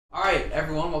Alright,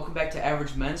 everyone, welcome back to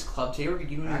Average Men's Club. Today we're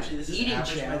doing an eating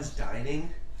Average challenge. Men's Dining?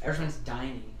 Average Men's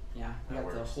Dining. Yeah, we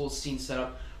got the whole scene set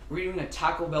up. We're doing a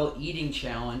Taco Bell eating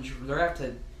challenge. They're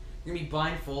going to be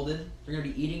blindfolded. They're going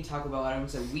to be eating Taco Bell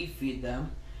items that we feed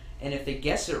them. And if they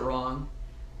guess it wrong,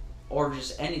 or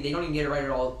just they don't even get it right at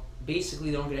all, basically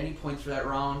they don't get any points for that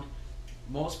round.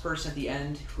 Most person at the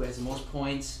end who has the most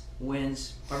points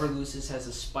wins. Whoever loses has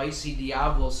a spicy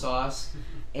Diablo sauce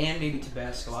and maybe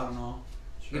Tabasco. I don't know.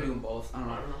 You can do them both. I don't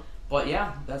know. But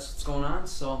yeah, that's what's going on.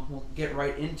 So we'll get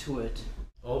right into it.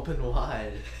 Open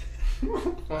wide. You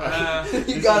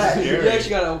actually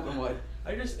gotta open wide.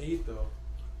 I just ate though.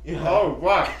 Yeah. Oh,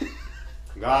 what?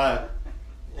 Got it.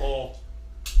 Oh,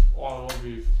 I love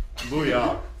beef.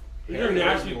 Booyah. These are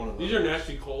nasty. These are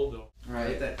nasty cold though.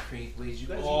 Alright. Get that cream, please. You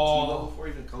guys eat Oh. T-Bone before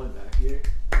even coming back here?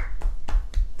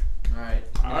 Alright.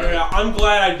 I'm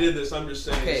glad I did this. I'm just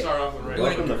saying. Okay. Start off with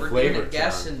Welcome to We're Flavor doing a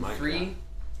guess Town. in My 3,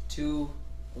 2,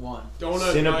 1.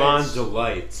 Donut Cinnabon bites.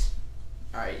 Delights.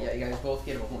 Alright, yeah, you guys both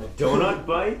get a point. Donut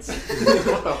bites? What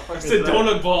the fuck I is said that?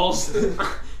 donut balls.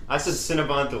 I said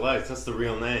Cinnabon Delights. That's the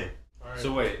real name. Alright.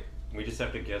 So wait, we just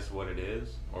have to guess what it is?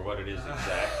 Or what it is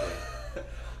exactly?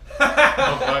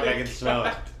 Oh fuck, I can smell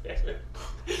it.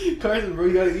 Carson, bro,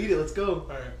 you gotta eat it. Let's go.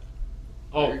 Alright.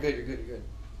 Oh, You're good, you're good, you're good.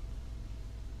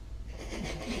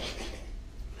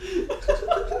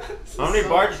 how many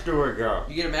bites do we go?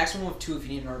 You get a maximum of 2 if you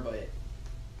need another bite.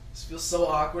 This feels so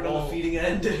awkward on the feeding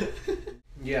end.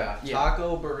 Yeah,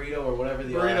 taco, burrito, or whatever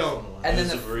the Burrito. last one was. And then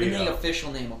It's a and then burrito. the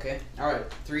official name, okay?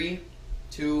 Alright, 3,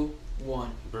 2,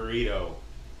 1. Burrito.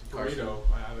 Burrito.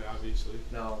 I have it, obviously.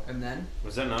 No, And then?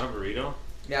 Was that not a burrito?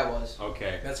 Yeah, it was.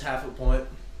 Okay. that's half a point.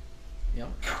 Yep.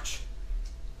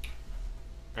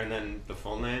 And then the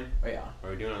full name? Oh, yeah. Are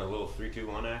we doing a little 3, 2,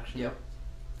 1 action? Yep.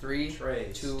 3,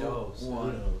 Trays, 2, stoves,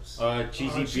 1. unos.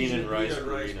 Cheesy bean and rice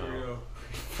burrito. burrito.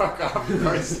 Fuck off,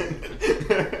 Carson.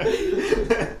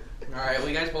 Alright, well,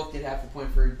 you guys both get half a point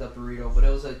for the burrito, but it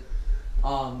was a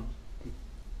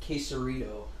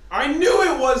quesarito. I knew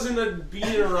it wasn't a bean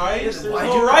and rice. There's Why'd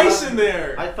no you rice cut- in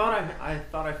there. I thought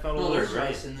I felt a No, little there's right.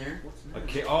 rice in there.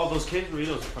 Okay, oh, those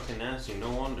quesadillas are fucking nasty.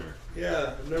 No wonder.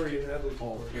 Yeah, I've never even had those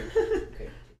Oh, before. here. Okay.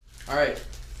 Alright.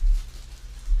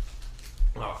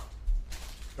 Oh.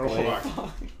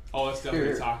 Oh, it's definitely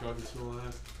Here. taco. I can smell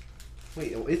that.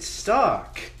 Wait, it's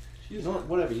stuck. You know what?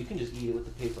 Whatever. You can just eat it with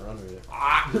the paper under it.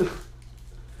 Ah!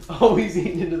 Oh, he's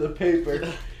eating into the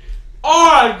paper.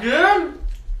 Oh, again?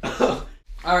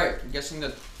 Alright, I'm guessing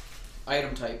the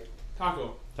item type.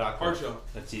 Taco. Taco. Hard shell.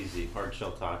 That's easy. Hard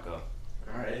shell taco.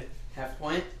 Alright. Half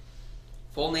point.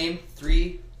 Full name,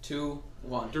 3, 2,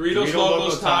 1. Doritos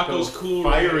Locos Tacos Cool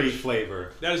Fiery Ranch.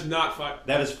 flavor. That is not fire.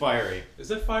 That is fiery. Is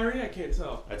that fiery? I can't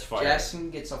tell. That's fiery. Jackson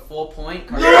gets a full point.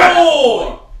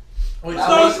 No! Wait, It's That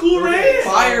not was a Cool Ranch.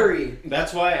 Fiery!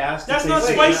 That's why I asked. That's if not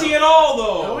they spicy say at all,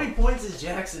 How though. many points is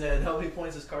Jackson at? How many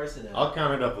points is Carson at? I'll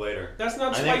count it up later. That's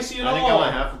not I spicy think, at I think all. I'm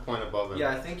a half a point above him.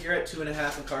 Yeah, I think you're at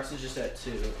 2.5 and Carson's just at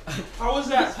 2. How is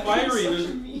that fiery?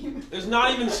 It's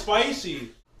not even spicy.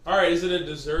 Alright, is it a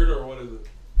dessert or what is it?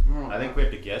 I think we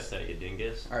have to guess that, you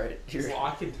dingus. Alright, here. Well,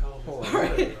 I can tell.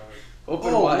 Alright.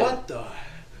 Open Oh, wide. what the?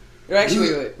 Here,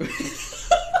 actually, wait.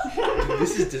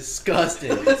 This is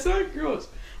disgusting. That's not gross.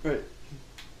 Right.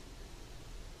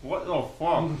 What the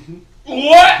fuck?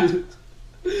 What?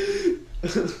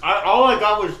 All I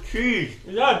got was cheese.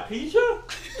 Is that a pizza?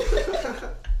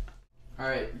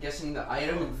 Alright, guessing the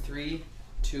item in 3,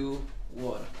 2,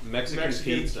 1. Mexican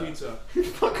pizza.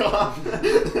 Fuck off.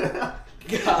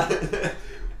 God.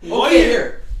 What? Okay,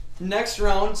 here. Next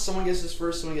round, someone gets this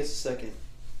first, someone gets the second.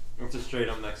 It's a straight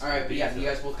up Mexican Alright, but pizza. yeah, you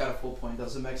guys both got a full point. That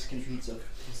was a Mexican pizza.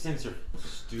 These things are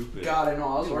stupid. God, I know.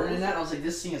 I was ordering that and I was like,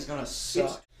 this thing is gonna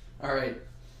suck. Alright.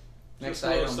 Next Just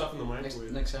throw the item. stuff in the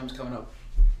microwave. Next item's coming up.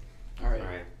 Alright.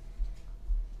 Alright.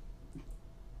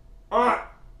 Ah!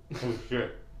 Oh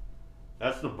shit.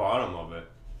 That's the bottom of it.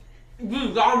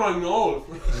 Dude, got my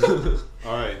nose.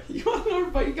 Alright. You got another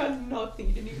bite, you got nothing.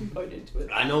 You didn't even bite into it.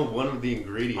 I know one of the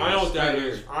ingredients. I know what that Right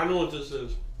is. here. I know what this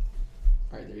is.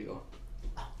 Alright, there you go.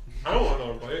 I don't want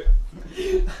another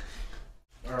bite.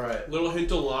 Alright. Little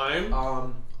hint of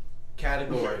lime.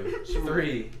 Category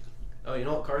 3. Oh, you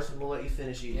know what? Carson will let you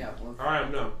finish eating. Yeah, one.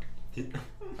 Alright, no.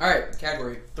 Alright,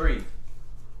 category. 3,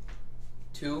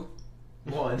 2.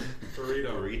 1.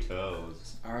 Burrito.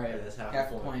 Alright, Yeah, that's half a half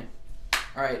a point. point.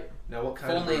 Alright, Now, what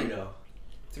kind Full of name. burrito?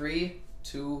 3,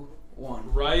 2,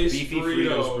 1. Rice Beefy burrito.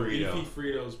 Fritos burrito. Beefy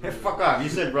Fritos burrito. Hey, fuck off. You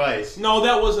said rice. No,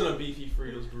 that wasn't a beefy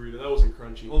Fritos burrito. That wasn't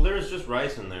crunchy. Well, there was just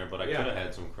rice in there, but I Yeah. could have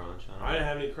had some crunch. I didn't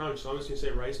have any crunch, so I'm just gonna say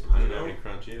rice I didn't have burrito. any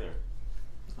crunch either.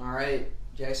 Alright,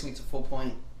 Jackson gets a full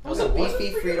point. That was a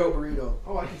beefy Frito burrito.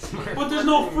 Oh, I can smell it. But there's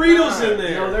no Fritos in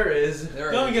there. No, there is.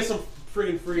 Let me get some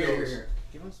friggin' Fritos. Here.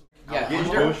 Give him some. Yeah, Gage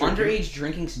underage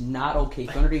drinking's not okay.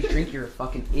 If you underage drink, you're a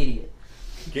fucking idiot.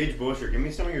 Gage Buescher, give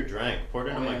me some of your drink. Pour it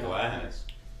into my yeah. glass.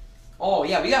 Oh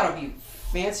yeah, we gotta be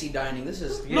fancy dining. This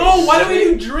is No, why do we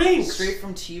do drinks? straight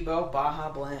from Tebow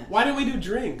Baja Blend. Why do we do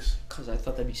drinks? Because I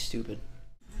thought that'd be stupid.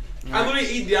 I literally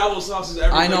eat Diablo sauces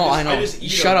every I know. I just eat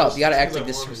Shut them up. You gotta just act like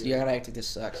because I this. want You gotta act like this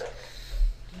sucks. to.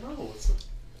 No, it's not.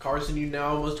 Carson, you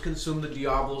now must consume the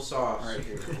Diablo sauce. All right,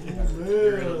 here.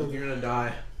 You're gonna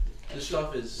die. This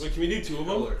stuff is. Wait, can we do 2 of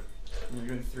them? killer. We're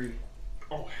doing 3.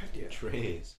 Oh, heck yeah.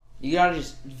 Trays. You gotta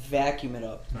just vacuum it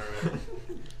up. Alright.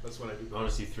 That's what I do. I want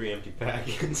to see 3 empty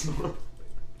packets. Look,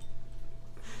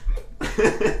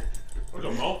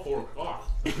 I'm all 4 o'clock.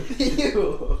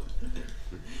 Ew.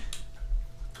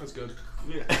 That's good.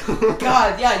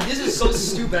 God, yeah, this is so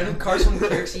stupid. I knew Carson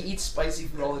cares. He eats spicy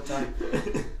food all the time.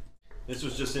 This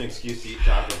was just an excuse to eat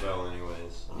Taco Bell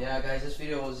anyways. Yeah, guys, this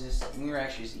video was just, we were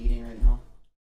actually just eating right now.